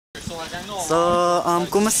So,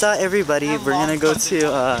 kumusta everybody? We're gonna go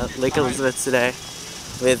to Lake Elizabeth today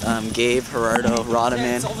with Gabe, Gerardo,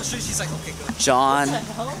 Rodamen, John,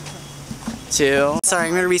 too. Sorry,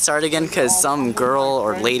 I'm gonna restart again because some girl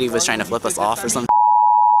or lady was trying to flip us off or something.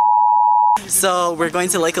 So we're going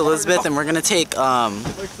to Lake Elizabeth and we're gonna take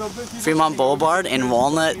Fremont Boulevard and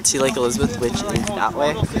Walnut to Lake Elizabeth, which is that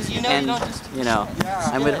way. And you know,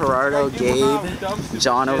 I'm with Gerardo, Gabe,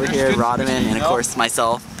 John over here, Rodamen, and of course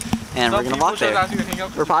myself. And we're gonna walk there.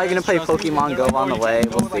 We're probably gonna play Pokemon Go on the way.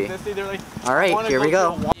 We'll see. All right, here we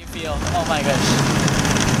go. How do you feel? Oh my gosh.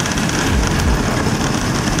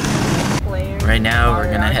 Right now we're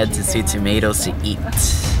gonna head to Sweet Tomatoes to eat.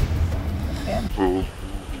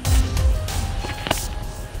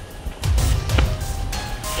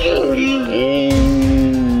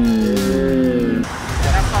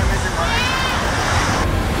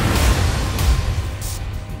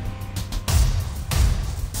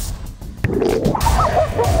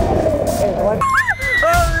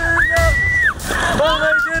 Oh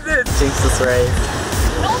my goodness! Jinx the spray.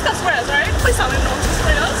 No one's got sprays, right? Please tell me no one's got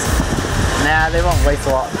spray us. Nah, they won't waste a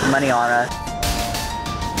lot of money on us.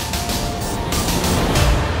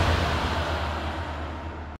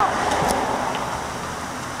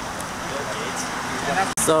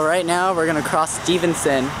 So right now we're gonna cross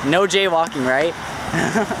Stevenson. No jaywalking, right?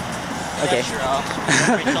 Okay.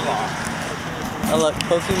 Oh look,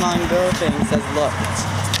 Pokemon Go thing says look.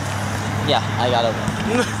 Yeah, I got it.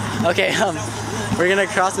 Okay, we're gonna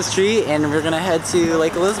cross the street and we're gonna head to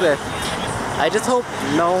Lake Elizabeth. I just hope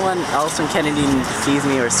no one else from Kennedy sees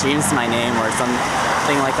me or screams my name or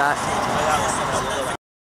something like that.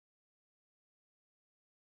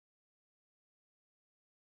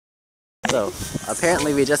 So,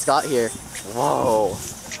 apparently we just got here. Whoa.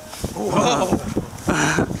 Whoa.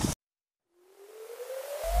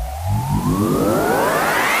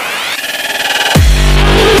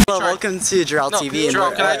 Well, welcome to Gerardo TV.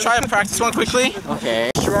 Gerardo, can I try and practice one quickly?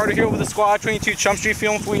 Okay. Gerardo here with the squad, 22 Chum Street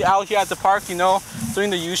film. We out here at the park, you know, doing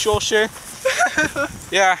the usual shit.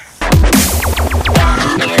 Yeah.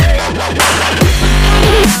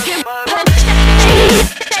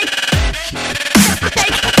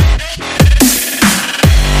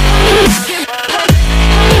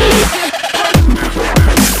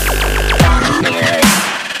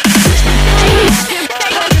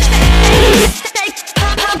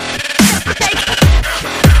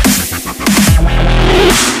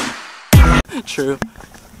 True.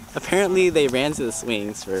 Apparently they ran to the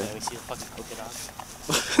swings for... Yeah, we see the fucking polka dogs.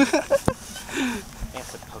 Man,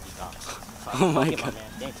 fucking polka dogs. Oh my god.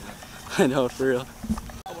 Man. I know, for real.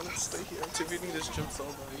 I want to stay here until we need this gym so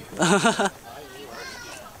bad.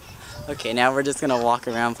 Okay, now we're just gonna walk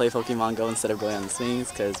around, play Pokemon Go instead of going on the swings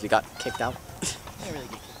because we got kicked out. We didn't really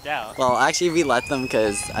get kicked out. Well, actually we let them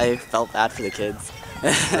because I felt bad for the kids.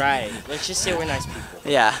 Right. Let's just say we're nice people.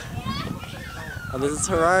 Yeah. Well, this is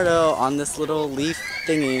Gerardo on this little leaf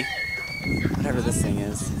thingy. Whatever this thing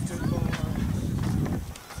is.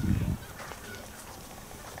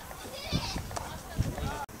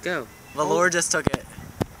 Go. Valor just took it.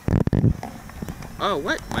 Oh,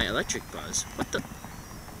 what? My electric buzz. What the?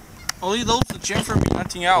 Only those the gym for me,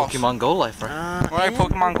 nothing else. Pokemon Go life, right? Alright,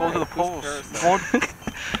 Pokemon Go to the polls.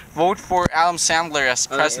 Vote for Adam Sandler as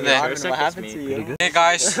president. What happened to you? Hey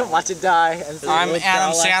guys, Watch it die. I'm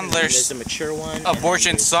Adam There's Sandler's a mature one.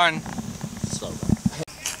 abortion son. Slow.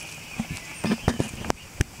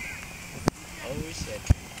 Oh shit.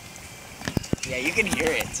 Yeah, you can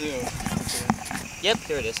hear it too. Yep,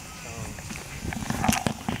 here it is.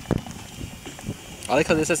 I like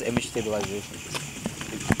how this says image stabilization.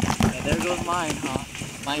 And there goes mine, huh?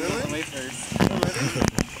 Mine goes away first.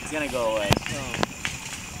 It's gonna go away.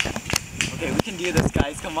 Okay, we can do this,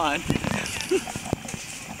 guys. Come on.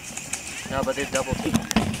 No, but they're double team.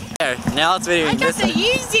 There, now it's videoing this. the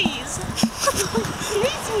Yeezys.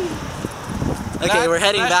 Okay, we're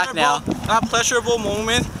heading back now. That pleasurable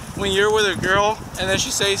moment when you're with a girl and then she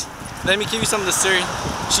says, "Let me give you some of the cereal."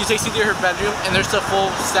 She takes you to her bedroom and there's a full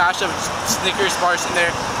stash of Snickers bars in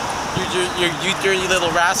there. You dirty little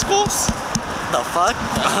rascals. The fuck?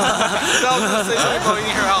 That was gonna say something about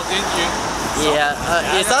eating her out, didn't you? Yeah,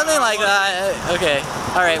 yeah, something like that. Okay.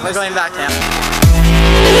 Alright, we're going back now.